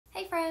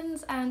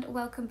friends, and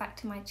welcome back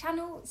to my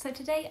channel. So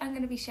today I'm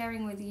going to be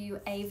sharing with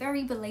you a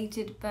very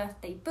belated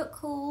birthday book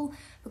haul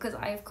because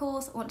I of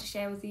course want to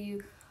share with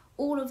you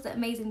all of the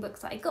amazing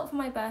books that I got for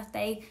my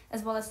birthday,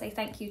 as well as say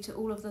thank you to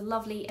all of the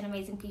lovely and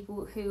amazing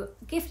people who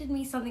gifted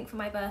me something for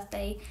my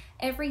birthday.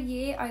 Every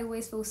year I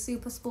always feel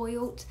super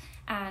spoiled,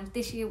 and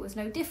this year was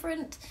no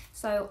different,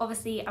 so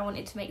obviously I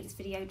wanted to make this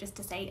video just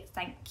to say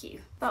thank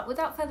you. But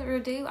without further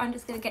ado, I'm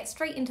just going to get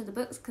straight into the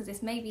books because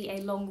this may be a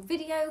long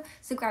video,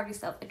 so grab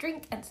yourself a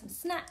drink and some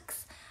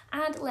snacks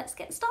and let's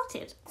get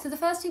started. So the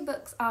first two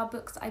books are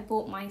books I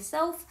bought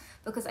myself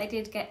because I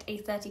did get a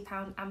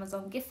 £30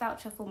 Amazon gift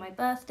voucher for my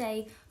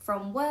birthday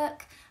from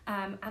work,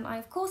 and I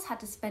of course had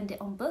to spend it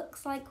on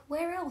books. Like,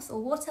 where else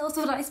or what else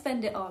would I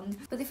spend it on?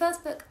 But the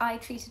first book I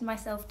treated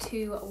myself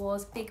to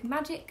was Big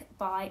Magic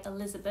by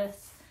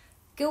Elizabeth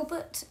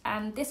Gilbert,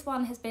 and this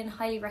one has been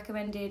highly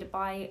recommended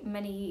by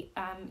many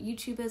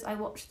YouTubers I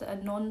watch that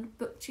are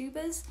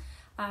non-booktubers,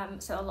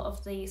 so a lot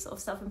of the sort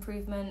of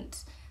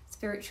self-improvement,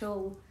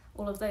 spiritual,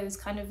 all of those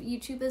kind of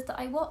YouTubers that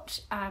I watch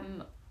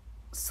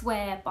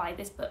swear by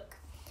this book,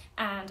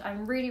 and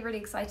I'm really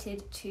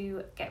excited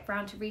to get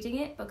round to reading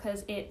it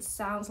because it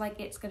sounds like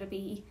it's going to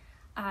be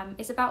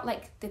it's about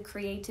like the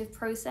creative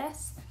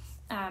process,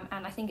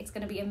 and I think it's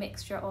going to be a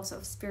mixture of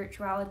sort of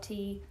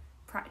spirituality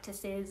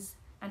practices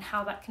and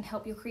how that can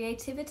help your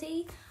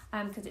creativity,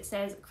 because it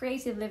says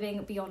creative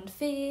living beyond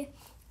fear,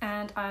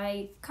 and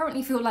I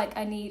currently feel like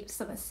I need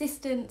some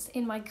assistance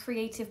in my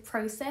creative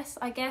process,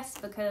 I guess,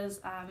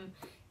 because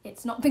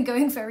it's not been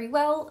going very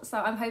well, so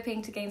I'm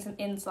hoping to gain some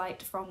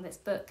insight from this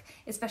book,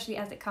 especially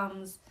as it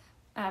comes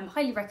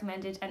highly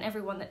recommended, and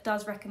everyone that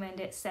does recommend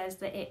it says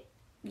that it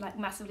like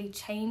massively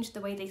changed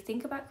the way they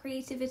think about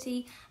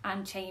creativity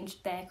and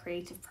changed their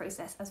creative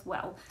process as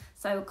well.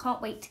 So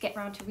can't wait to get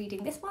round to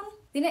reading this one.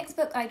 The next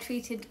book I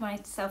treated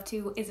myself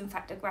to is in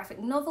fact a graphic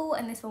novel,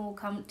 and this one will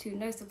come to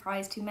no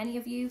surprise to many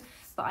of you,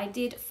 but I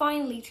did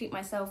finally treat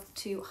myself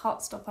to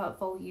Heartstopper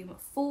Volume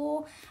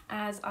 4,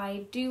 as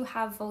I do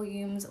have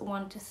volumes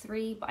 1 to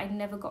 3, but I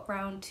never got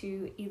round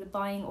to either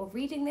buying or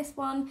reading this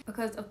one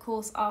because of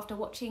course after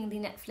watching the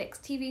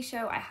Netflix TV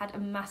show I had a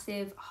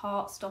massive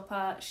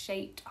Heartstopper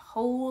shaped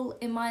hole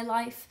in my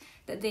life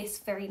that this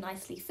very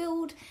nicely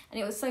filled, and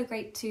it was so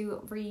great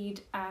to read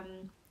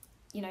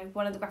you know,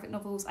 one of the graphic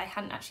novels I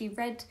hadn't actually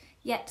read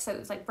yet, so it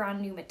was like brand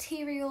new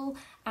material,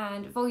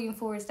 and volume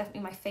 4 is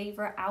definitely my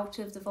favourite out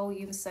of the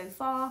volumes so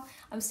far.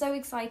 I'm so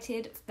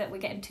excited that we're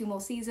getting 2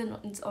 more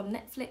seasons on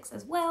Netflix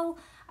as well,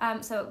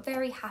 so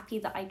very happy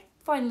that I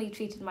finally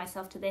treated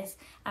myself to this,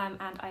 and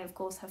I of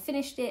course have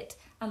finished it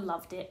and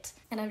loved it,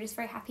 and I'm just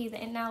very happy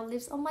that it now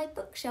lives on my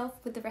bookshelf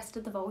with the rest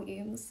of the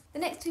volumes. The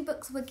next 2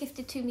 books were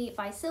gifted to me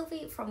by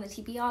Sylvie from the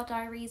TBR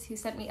Diaries, who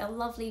sent me a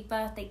lovely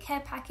birthday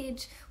care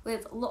package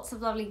with lots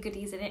of lovely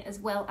goodies in it, as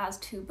well as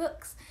 2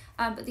 books.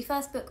 But the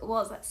first book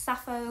was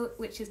Sappho,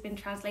 which has been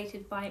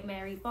translated by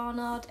Mary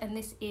Barnard, and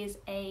this is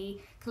a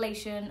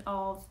collation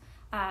of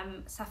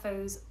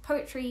Sappho's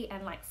poetry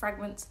and like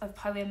fragments of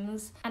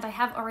poems, and I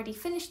have already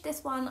finished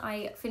this one.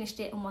 I finished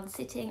it in one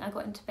sitting. I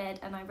got into bed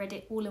and I read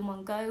it all in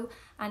one go,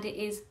 and it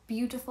is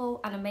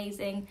beautiful and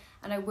amazing,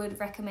 and I would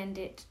recommend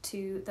it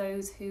to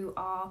those who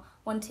are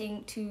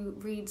wanting to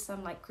read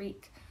some like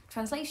Greek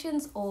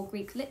translations or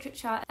Greek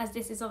literature, as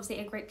this is obviously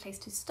a great place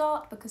to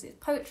start because it's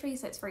poetry,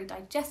 so it's very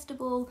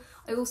digestible.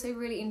 I also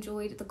really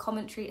enjoyed the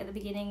commentary at the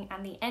beginning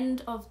and the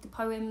end of the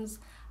poems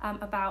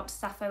about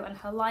Sappho and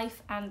her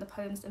life, and the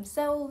poems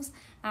themselves,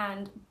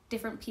 and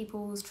different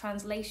people's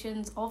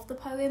translations of the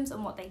poems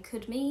and what they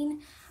could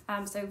mean.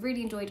 So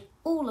really enjoyed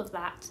all of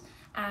that,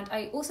 and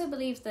I also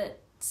believe that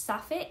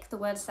Sapphic, the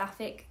word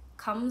Sapphic,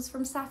 comes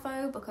from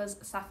Sappho because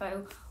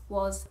Sappho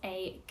was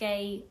a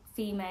gay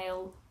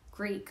female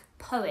Greek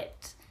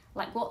poet.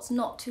 Like, what's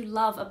not to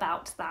love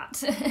about that?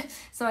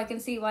 So I can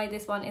see why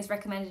this one is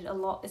recommended a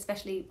lot,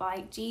 especially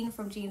by Jean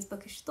from Jean's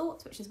Bookish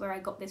Thoughts, which is where I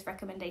got this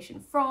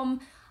recommendation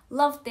from.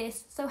 Loved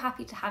this, so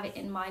happy to have it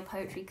in my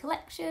poetry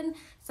collection,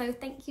 so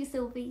thank you,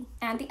 Sylvie.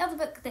 And the other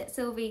book that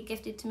Sylvie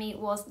gifted to me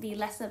was The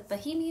Lesser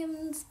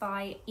Bohemians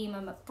by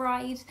Emma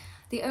McBride.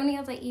 The only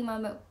other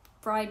Emma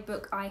McBride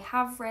book I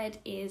have read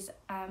is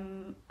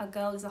A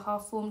Girl is a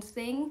Half-Formed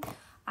Thing,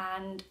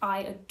 and I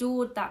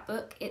adored that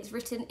book. It's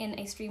written in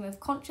a stream of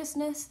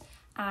consciousness,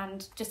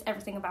 and just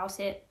everything about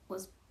it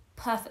was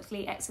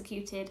perfectly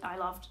executed. I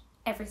loved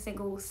every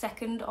single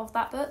second of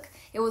that book.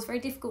 It was very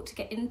difficult to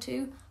get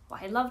into,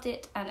 but I loved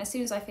it, and as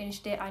soon as I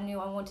finished it I knew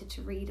I wanted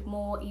to read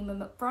more Emma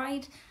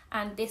McBride,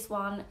 and this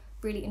one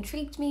really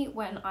intrigued me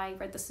when I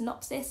read the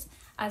synopsis,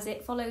 as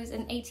it follows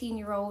an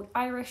 18-year-old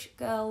Irish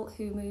girl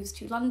who moves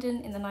to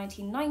London in the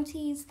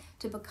 1990s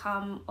to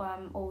become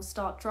or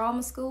start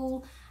drama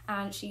school,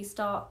 and she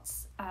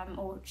starts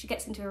or she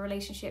gets into a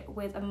relationship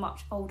with a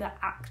much older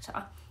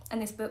actor.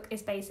 And this book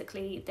is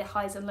basically the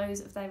highs and lows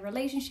of their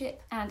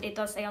relationship, and it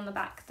does say on the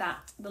back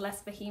that The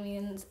Lesser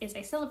Bohemians is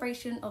a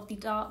celebration of the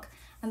dark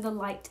and the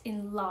light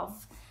in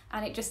love,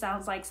 and it just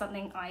sounds like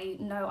something I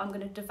know I'm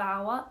going to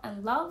devour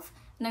and love.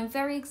 And I'm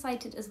very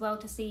excited as well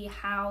to see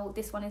how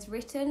this one is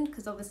written,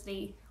 because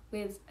obviously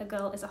with A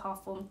Girl is a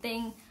Half-Formed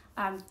Thing.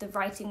 The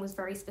writing was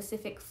very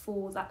specific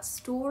for that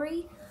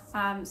story.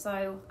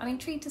 So I'm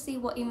intrigued to see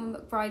what Eamon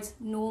McBride's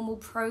normal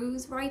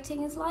prose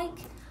writing is like.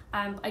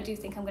 I do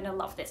think I'm going to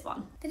love this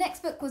one. The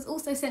next book was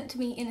also sent to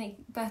me in a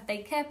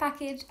birthday care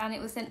package, and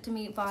it was sent to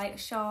me by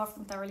Shah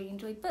from Thoroughly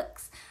Enjoyed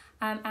Books.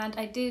 And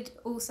I did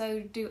also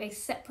do a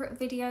separate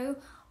video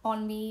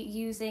on me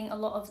using a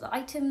lot of the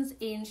items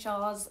in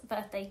Shah's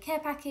birthday care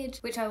package,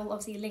 which I will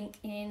obviously link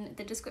in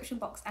the description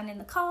box and in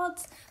the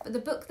cards. But the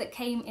book that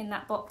came in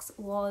that box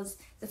was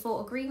The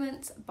Four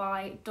Agreements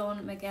by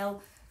Don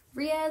Miguel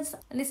Ruiz,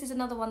 and this is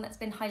another one that's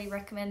been highly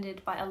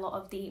recommended by a lot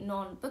of the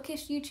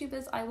non-bookish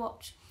YouTubers I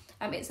watch.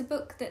 It's a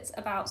book that's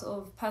about sort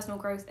of personal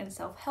growth and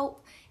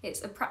self-help.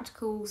 It's a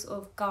practical sort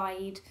of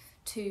guide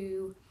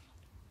to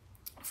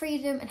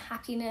freedom and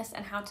happiness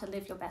and how to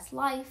live your best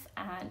life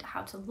and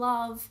how to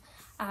love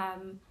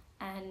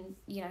and,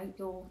 you know,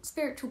 your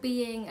spiritual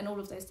being and all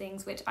of those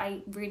things, which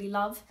I really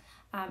love.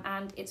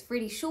 And it's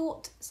really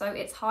short, so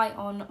it's high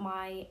on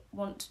my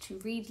want to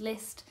read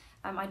list.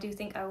 I do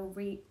think I will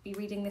be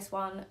reading this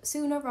one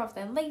sooner rather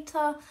than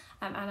later,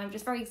 and I'm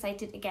just very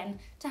excited again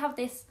to have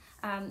this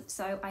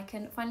so I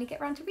can finally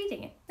get around to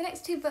reading it. The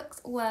next two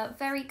books were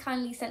very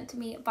kindly sent to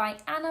me by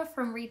Anna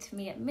from Read to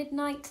Me at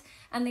Midnight,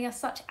 and they are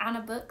such Anna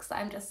books that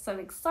I'm just so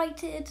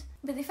excited.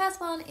 But the first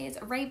one is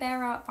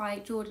Raybearer by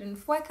Jordan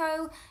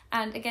Fueco,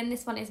 and again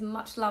this one is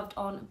much loved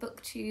on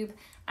BookTube,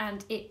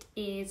 and it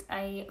is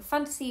a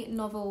fantasy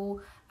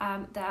novel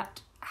that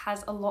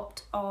has a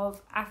lot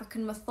of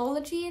African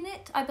mythology in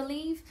it, I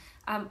believe.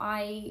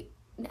 I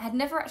had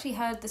never actually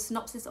heard the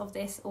synopsis of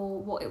this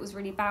or what it was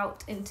really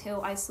about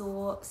until I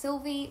saw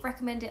Sylvie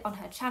recommend it on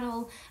her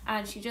channel,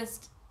 and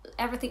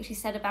everything she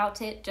said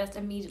about it just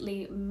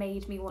immediately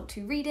made me want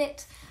to read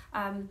it.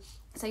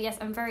 So yes,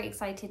 I'm very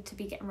excited to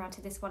be getting around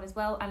to this one as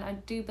well, and I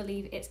do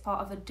believe it's part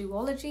of a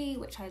duology,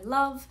 which I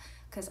love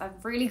because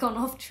I've really gone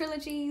off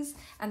trilogies,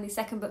 and the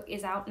second book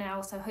is out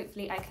now, so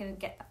hopefully I can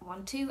get that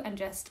one too and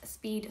just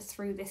speed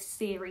through this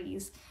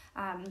series.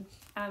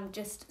 I'm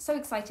just so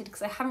excited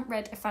because I haven't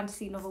read a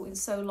fantasy novel in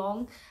so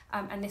long,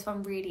 and this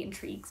one really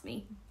intrigues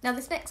me. Now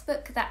this next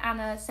book that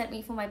Anna sent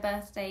me for my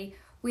birthday,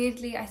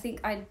 weirdly, I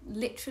think I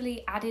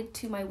literally added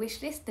to my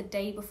wish list the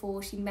day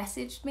before she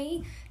messaged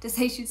me to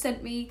say she'd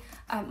sent me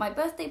my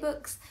birthday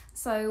books.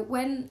 So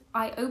when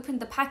I opened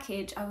the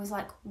package, I was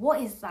like,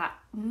 what is that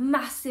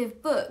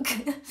massive book?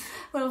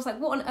 Well, I was like,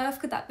 what on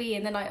earth could that be?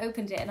 And then I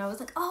opened it and I was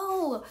like,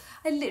 oh,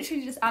 I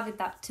literally just added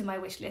that to my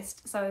wish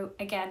list. So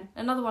again,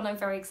 another one I'm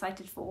very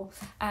excited for.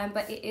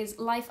 But it is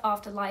Life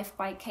After Life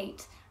by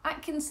Kate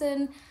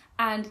Atkinson.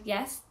 And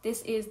yes,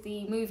 this is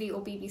the movie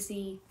or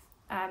BBC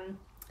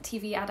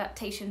TV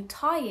adaptation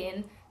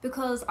tie-in,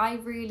 because I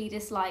really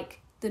dislike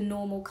the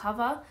normal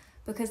cover,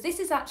 because this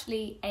is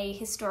actually a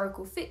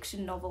historical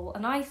fiction novel,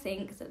 and I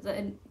think that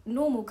the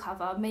normal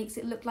cover makes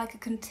it look like a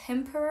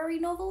contemporary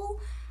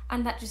novel,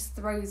 and that just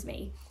throws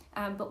me.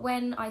 But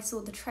when I saw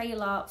the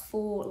trailer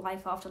for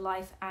Life After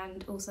Life,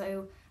 and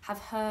also have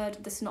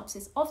heard the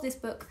synopsis of this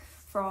book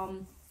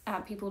from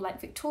people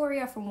like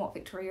Victoria, from what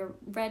Victoria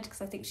read,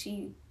 because I think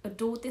she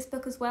adored this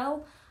book as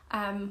well,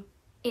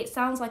 it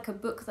sounds like a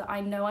book that I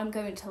know I'm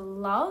going to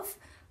love,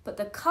 but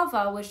the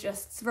cover was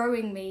just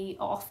throwing me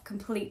off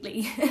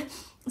completely.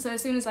 So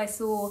as soon as I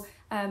saw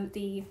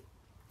the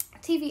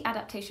TV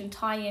adaptation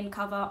tie-in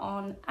cover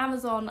on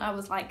Amazon, I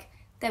was like,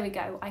 there we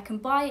go, I can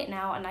buy it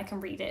now and I can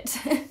read it.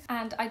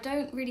 And I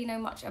don't really know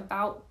much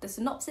about the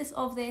synopsis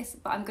of this,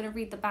 but I'm going to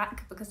read the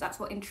back because that's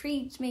what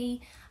intrigued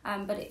me.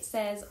 But it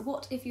says,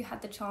 what if you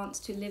had the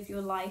chance to live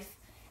your life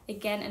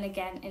again and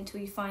again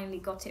until you finally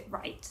got it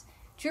right?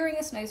 During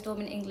a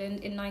snowstorm in England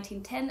in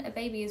 1910, a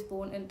baby is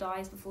born and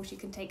dies before she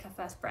can take her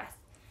first breath.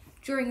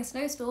 During a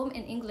snowstorm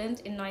in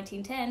England in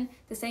 1910,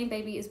 the same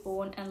baby is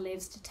born and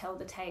lives to tell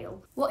the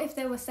tale. What if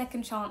there were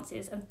second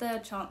chances and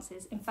third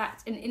chances, in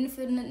fact, an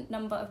infinite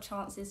number of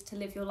chances to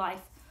live your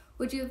life?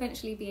 Would you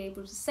eventually be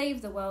able to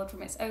save the world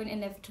from its own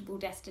inevitable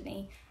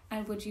destiny?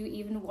 And would you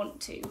even want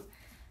to?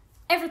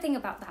 Everything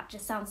about that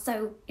just sounds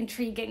so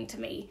intriguing to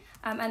me.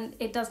 And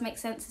it does make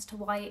sense as to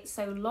why it's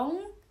so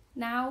long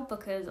now,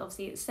 because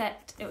obviously it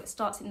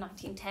starts in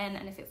 1910,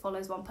 and if it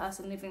follows one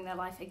person living their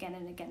life again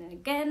and again and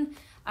again,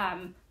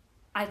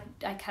 I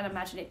can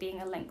imagine it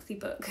being a lengthy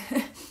book.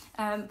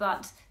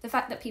 But the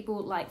fact that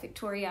people like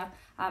Victoria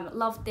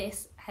loved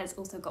this has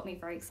also got me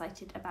very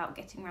excited about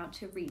getting around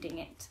to reading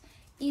it,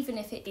 even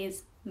if it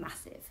is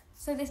massive.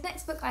 So this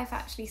next book I've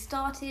actually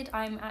started,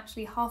 I'm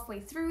actually halfway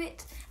through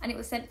it, and it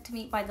was sent to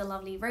me by the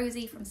lovely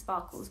Rosie from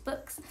Sparkles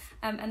Books,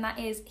 and that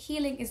is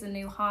Healing is the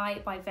New High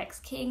by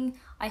Vex King.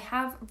 I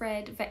have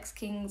read Vex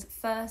King's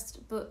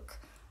first book,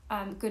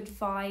 Good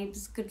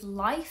Vibes, Good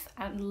Life,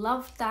 and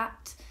loved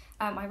that.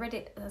 I read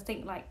it, I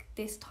think, like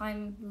this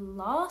time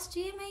last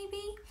year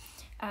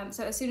maybe.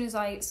 So as soon as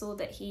I saw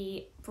that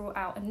he brought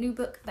out a new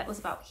book that was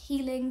about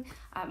healing,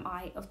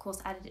 I of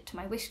course added it to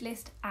my wish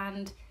list,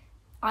 and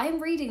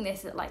I'm reading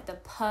this at like the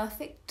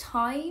perfect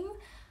time.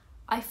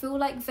 I feel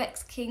like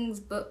Vex King's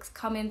books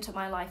come into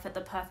my life at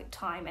the perfect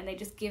time, and they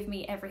just give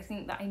me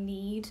everything that I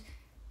need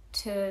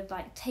to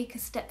like take a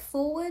step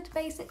forward,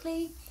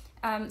 basically.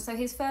 So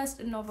his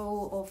first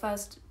novel or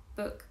first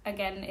book,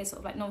 again, is sort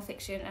of like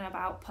non-fiction and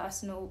about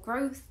personal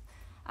growth,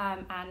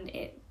 and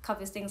it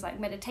covers things like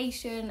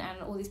meditation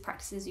and all these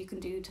practices you can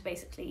do to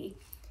basically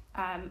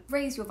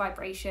raise your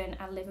vibration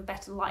and live a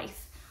better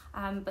life.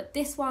 But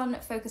this one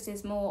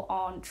focuses more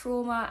on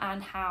trauma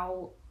and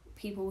how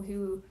people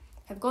who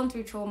have gone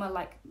through trauma,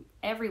 like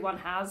everyone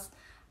has,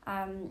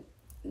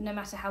 no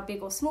matter how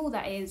big or small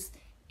that is,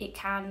 it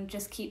can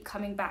just keep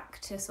coming back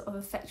to sort of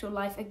affect your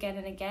life again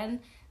and again,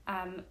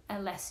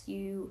 unless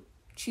you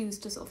choose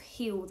to sort of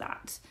heal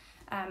that.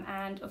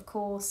 And of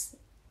course,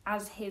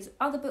 as his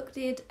other book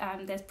did,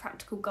 there's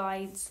practical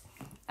guides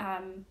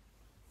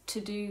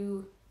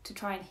to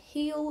try and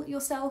heal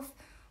yourself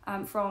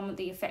from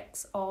the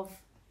effects of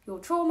your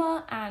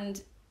trauma,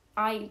 and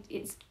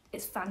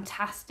it's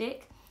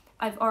fantastic.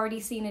 I've already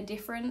seen a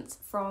difference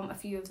from a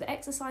few of the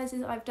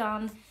exercises I've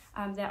done.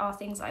 There are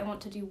things I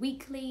want to do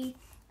weekly,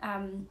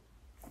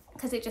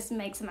 because it just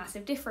makes a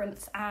massive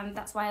difference, and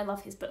that's why I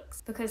love his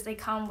books, because they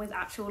come with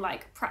actual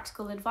like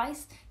practical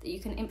advice that you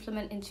can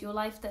implement into your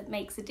life that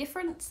makes a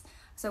difference.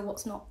 So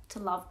what's not to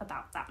love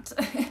about that?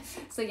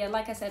 So yeah,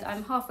 like I said,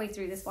 I'm halfway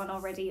through this one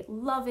already,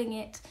 loving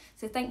it.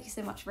 So thank you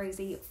so much,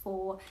 Rosie,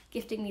 for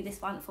gifting me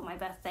this one for my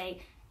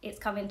birthday. It's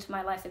come into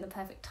my life in the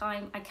perfect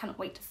time. I cannot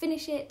wait to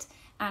finish it,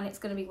 and it's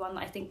going to be one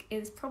that I think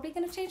is probably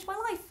going to change my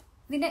life.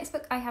 The next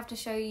book I have to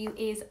show you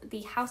is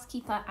The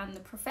Housekeeper and the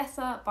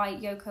Professor by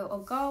Yoko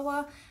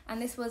Ogawa, and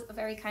this was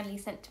very kindly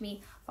sent to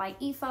me by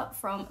Aoife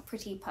from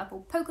Pretty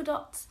Purple Polka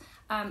Dots.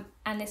 And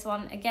this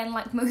one, again,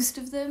 like most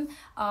of them,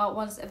 are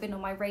ones that have been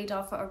on my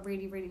radar for a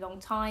really, really long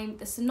time.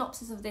 The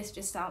synopsis of this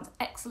just sounds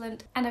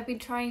excellent, and I've been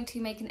trying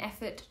to make an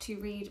effort to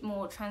read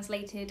more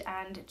translated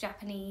and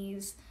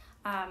Japanese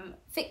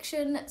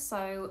fiction,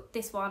 so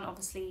this one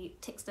obviously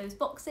ticks those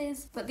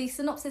boxes. But the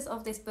synopsis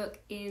of this book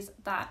is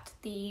that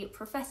the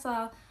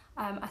professor,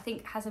 I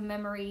think, has a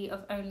memory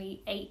of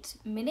only 8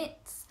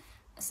 minutes.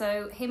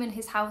 So him and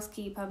his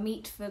housekeeper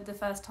meet for the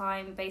first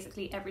time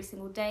basically every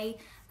single day,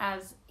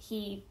 as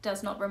he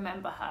does not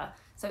remember her.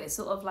 So it's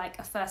sort of like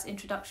a first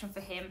introduction for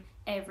him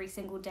every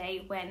single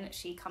day when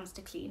she comes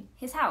to clean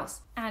his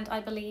house. And I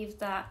believe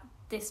that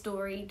this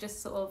story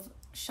just sort of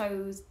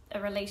shows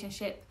a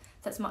relationship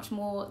that's much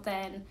more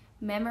than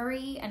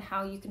memory, and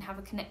how you can have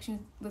a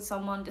connection with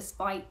someone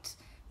despite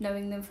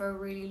knowing them for a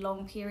really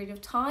long period of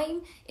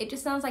time. It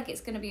just sounds like it's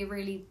going to be a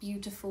really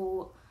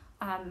beautiful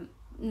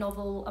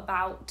novel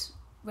about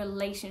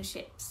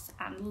relationships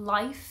and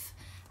life,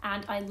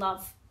 and I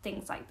love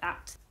things like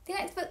that. The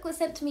next book was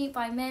sent to me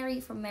by Mary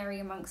from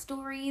Mary Among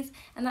Stories,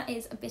 and that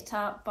is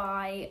Bitter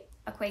by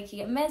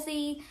Akwaeke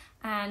Emezi,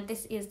 and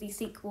this is the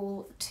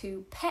sequel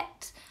to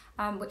Pet,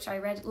 which I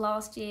read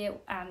last year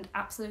and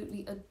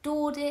absolutely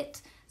adored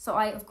it. So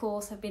I, of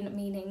course, have been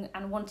meaning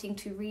and wanting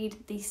to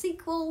read the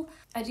sequel.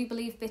 I do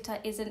believe Bitter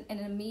isn't an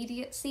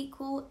immediate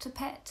sequel to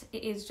Pet.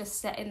 It is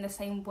just set in the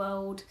same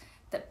world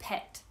that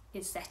Pet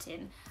is set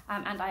in,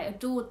 and I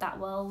adored that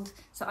world.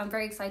 So I'm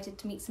very excited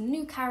to meet some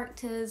new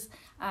characters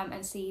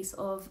and see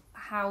sort of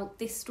how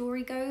this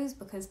story goes,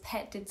 because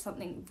Pet did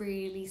something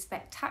really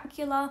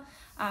spectacular.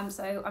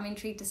 So I'm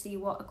intrigued to see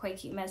what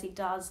Akwaeke Emezi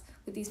does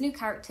with these new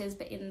characters,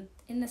 but in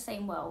the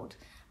same world.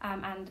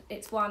 And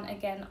it's one,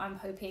 again, I'm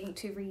hoping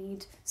to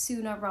read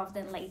sooner rather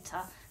than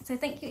later. So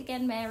thank you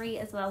again, Mary,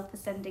 as well, for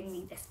sending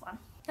me this one.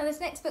 Now,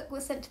 this next book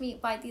was sent to me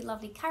by the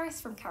lovely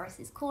Caris from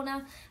Caris's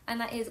Corner, and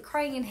that is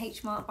Crying in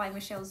H Mart by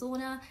Michelle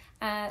Zorner.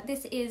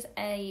 This is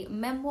a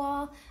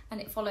memoir,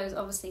 and it follows,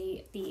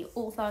 obviously, the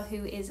author,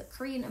 who is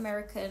Korean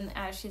American.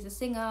 She's a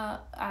singer,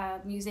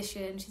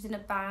 musician. She's in a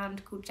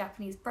band called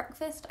Japanese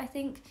Breakfast, I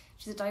think.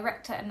 She's a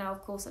director and now,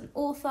 of course, an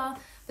author.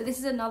 But this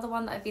is another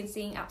one that I've been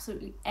seeing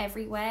absolutely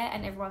everywhere,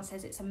 and everyone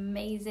says it's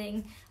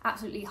amazing,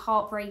 absolutely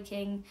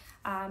heartbreaking.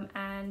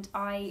 And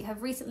I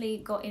have recently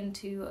got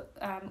into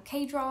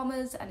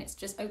K-dramas, and it's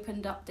just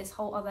opened up this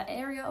whole other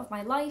area of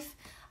my life.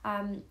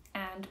 And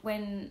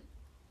when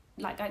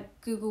I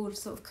googled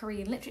sort of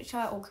Korean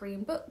literature or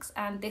Korean books,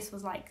 and this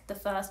was like the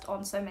first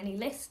on so many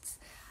lists.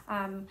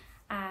 And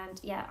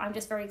yeah, I'm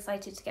just very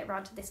excited to get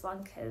around to this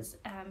one, because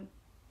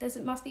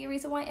there must be a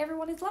reason why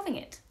everyone is loving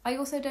it. I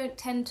also don't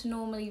tend to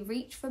normally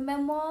reach for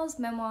memoirs.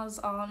 Memoirs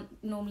aren't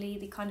normally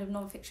the kind of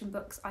non-fiction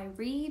books I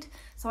read,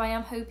 so I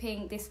am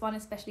hoping this one,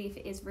 especially if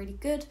it is really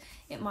good,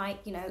 it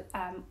might,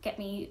 get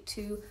me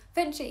to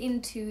venture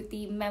into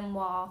the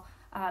memoir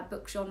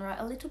book genre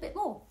a little bit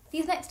more.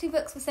 These next 2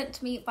 books were sent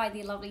to me by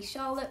the lovely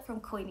Charlotte from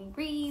Coining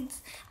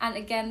Reads, and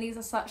again, these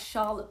are such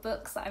Charlotte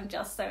books that I'm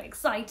just so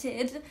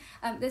excited.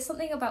 There's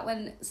something about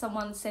when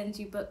someone sends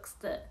you books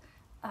that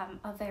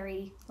are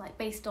very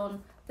based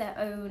on their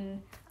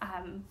own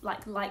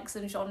likes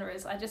and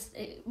genres.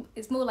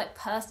 It's more like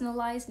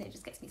personalized, and it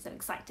just gets me so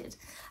excited.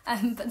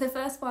 But the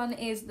first one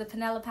is The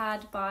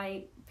Penelopad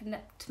by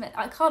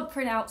I can't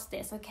pronounce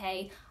this,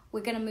 okay?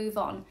 we're going to move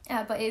on.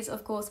 But it is,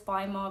 of course,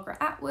 by Margaret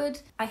Atwood.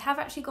 I have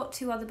actually got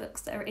 2 other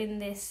books that are in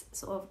this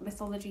sort of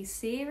mythology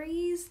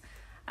series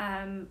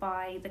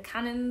by the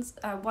Canons.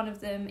 One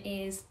of them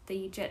is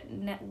the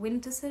Jeanette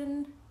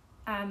Winterson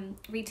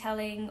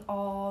retelling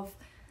of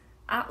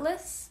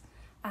Atlas,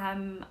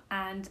 and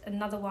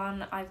another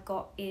one I've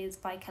got is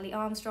by Kelly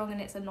Armstrong, and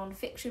it's a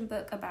non-fiction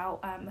book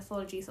about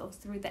mythology sort of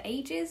through the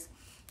ages,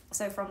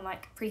 so from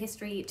like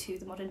prehistory to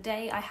the modern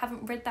day. I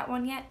haven't read that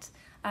one yet,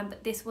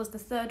 but this was the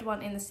 3rd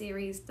one in the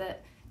series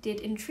that did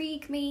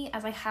intrigue me,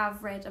 as I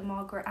have read a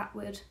Margaret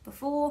Atwood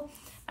before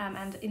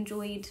and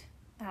enjoyed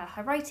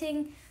her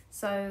writing.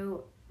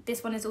 So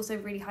this one is also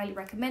really highly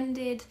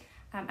recommended,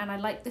 and I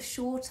like the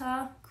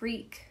shorter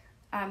Greek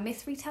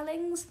myth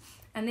retellings,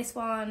 and this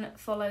one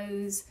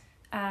follows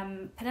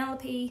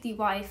Penelope, the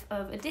wife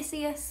of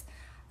Odysseus,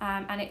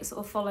 and it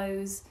sort of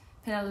follows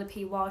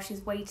Penelope while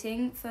she's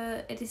waiting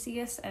for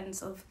Odysseus and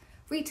sort of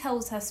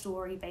retells her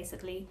story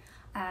basically,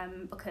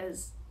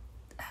 because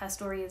her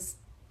story is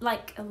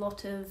like a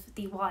lot of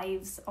the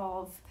wives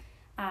of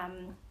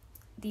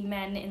the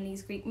men in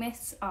these Greek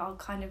myths are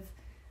kind of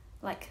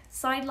like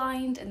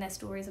sidelined and their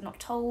stories are not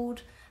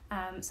told.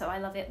 So I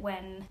love it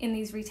when in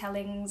these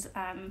retellings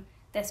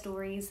their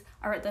stories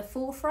are at the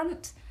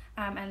forefront,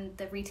 and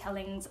the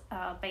retellings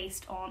are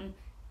based on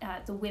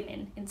the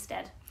women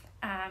instead.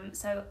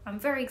 So I'm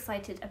very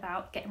excited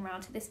about getting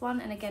around to this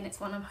one, and again it's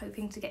one I'm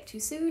hoping to get to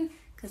soon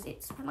because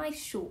it's a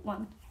nice short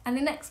one. And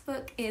the next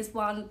book is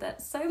one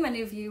that so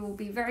many of you will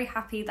be very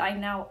happy that I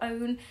now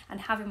own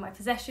and have in my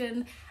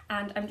possession,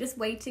 and I'm just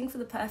waiting for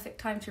the perfect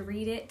time to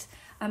read it.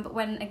 But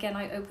when again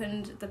I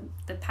opened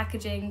the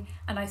packaging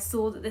and I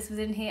saw that this was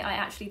in here, I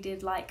actually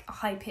did like a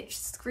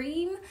high-pitched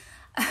scream.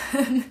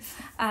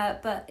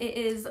 But it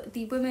is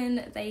The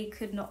Women They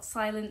Could Not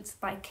Silence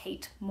by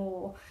Kate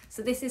Moore.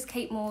 So this is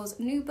Kate Moore's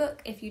new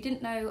book. If you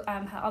didn't know,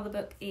 her other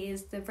book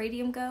is The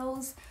Radium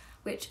Girls,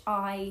 which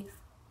I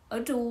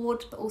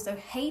adored but also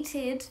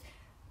hated.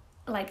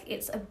 Like,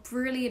 it's a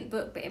brilliant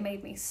book, but it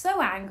made me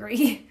so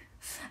angry.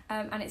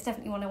 And it's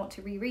definitely one I want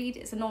to reread.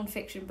 It's a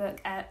non-fiction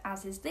book,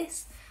 as is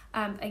this.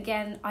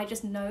 Again, I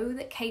just know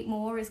that Kate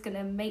Moore is going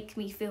to make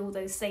me feel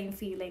those same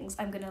feelings.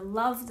 I'm going to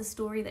love the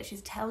story that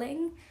she's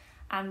telling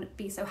and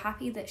be so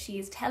happy that she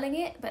is telling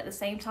it, but at the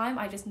same time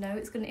I just know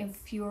it's going to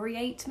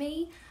infuriate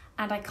me,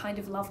 and I kind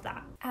of love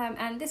that.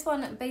 And this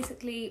one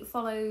basically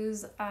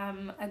follows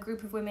a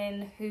group of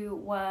women who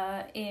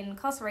were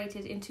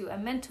incarcerated into a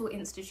mental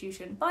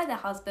institution by their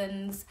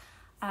husbands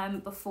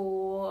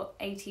before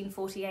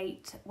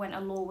 1848, when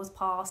a law was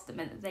passed that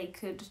meant that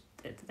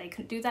they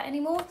couldn't do that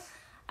anymore.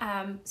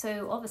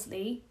 So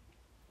obviously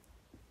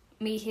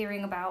me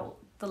hearing about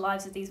the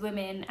lives of these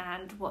women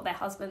and what their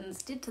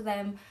husbands did to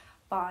them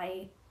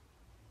by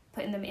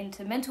putting them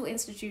into mental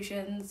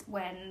institutions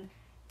when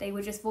they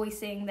were just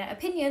voicing their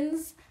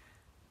opinions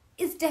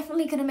is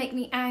definitely going to make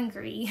me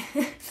angry.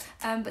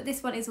 But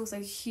this one is also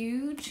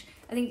huge.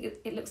 I think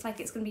it looks like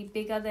it's going to be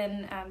bigger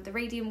than The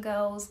Radium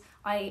Girls.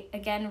 I,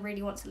 again,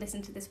 really want to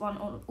listen to this one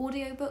on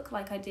audiobook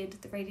like I did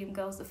The Radium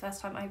Girls the first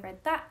time I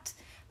read that,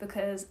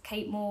 because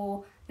Kate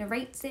Moore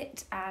narrates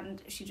it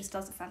and she just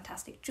does a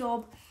fantastic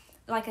job.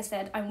 Like I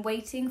said, I'm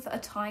waiting for a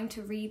time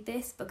to read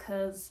this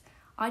because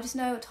I just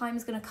know a time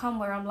is going to come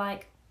where I'm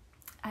like,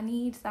 I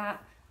need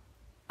that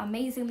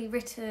amazingly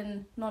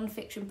written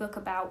non-fiction book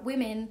about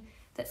women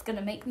that's going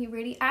to make me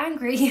really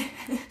angry.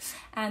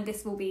 And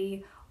this will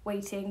be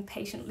waiting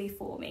patiently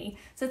for me.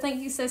 So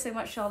thank you so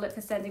much, Charlotte,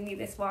 for sending me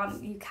this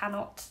one. You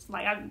cannot,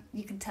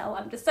 you can tell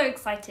I'm just so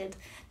excited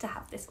to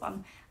have this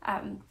one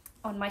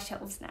on my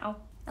shelves now.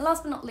 And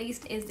last but not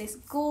least is this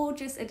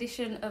gorgeous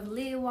edition of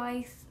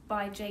Leawaithe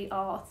by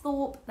J.R.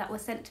 Thorpe that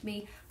was sent to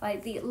me by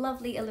the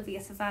lovely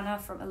Olivia Savannah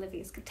from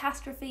Olivia's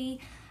Catastrophe.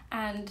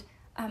 And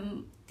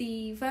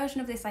the version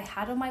of this I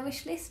had on my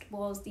wish list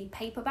was the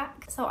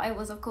paperback, so I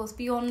was of course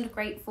beyond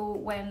grateful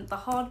when the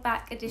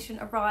hardback edition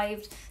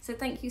arrived. So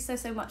thank you so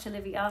much,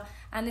 Olivia.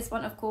 And this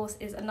one of course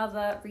is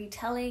another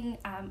retelling.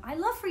 I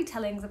love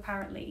retellings,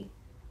 apparently.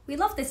 We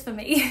love this for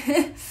me.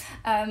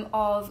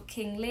 Of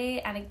King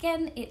Lear, and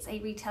again it's a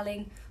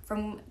retelling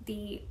from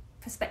the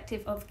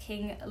perspective of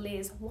King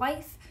Lear's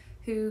wife,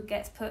 who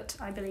gets put,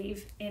 I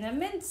believe, in a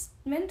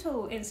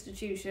mental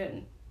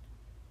institution.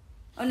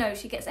 Oh no,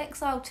 she gets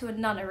exiled to a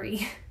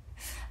nunnery.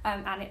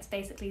 And it's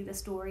basically the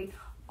story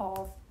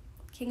of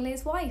King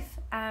Lear's wife.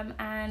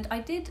 And I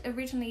did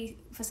originally,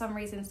 for some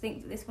reason,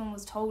 think that this one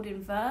was told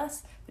in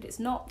verse, but it's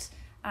not.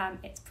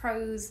 It's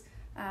prose,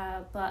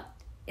 but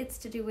it's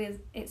to do with,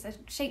 it's a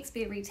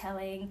Shakespeare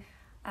retelling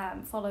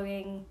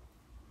following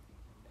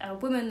a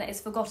woman that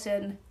is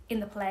forgotten in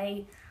the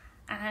play,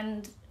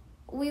 and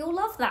we all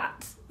love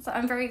that. So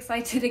I'm very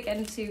excited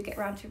again to get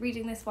around to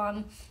reading this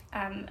one,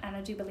 and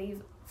I do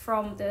believe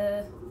from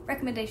the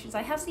recommendations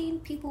I have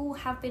seen, people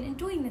have been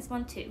enjoying this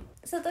one too.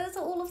 So those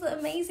are all of the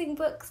amazing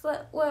books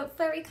that were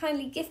very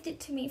kindly gifted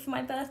to me for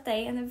my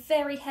birthday, and they're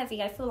very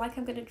heavy. I feel like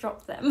I'm going to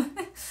drop them.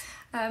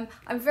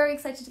 I'm very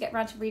excited to get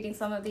around to reading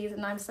some of these,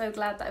 and I'm so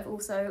glad that I've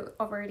also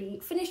already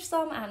finished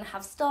some and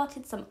have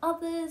started some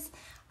others,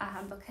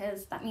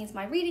 because that means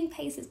my reading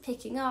pace is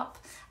picking up.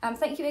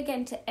 Thank you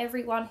again to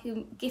everyone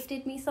who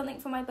gifted me something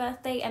for my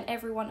birthday, and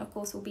everyone of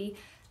course will be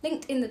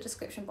linked in the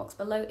description box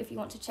below if you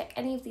want to check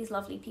any of these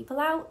lovely people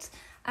out.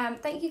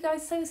 Thank you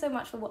guys so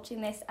much for watching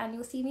this, and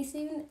you'll see me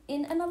soon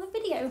in another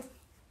video.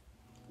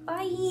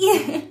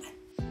 Bye!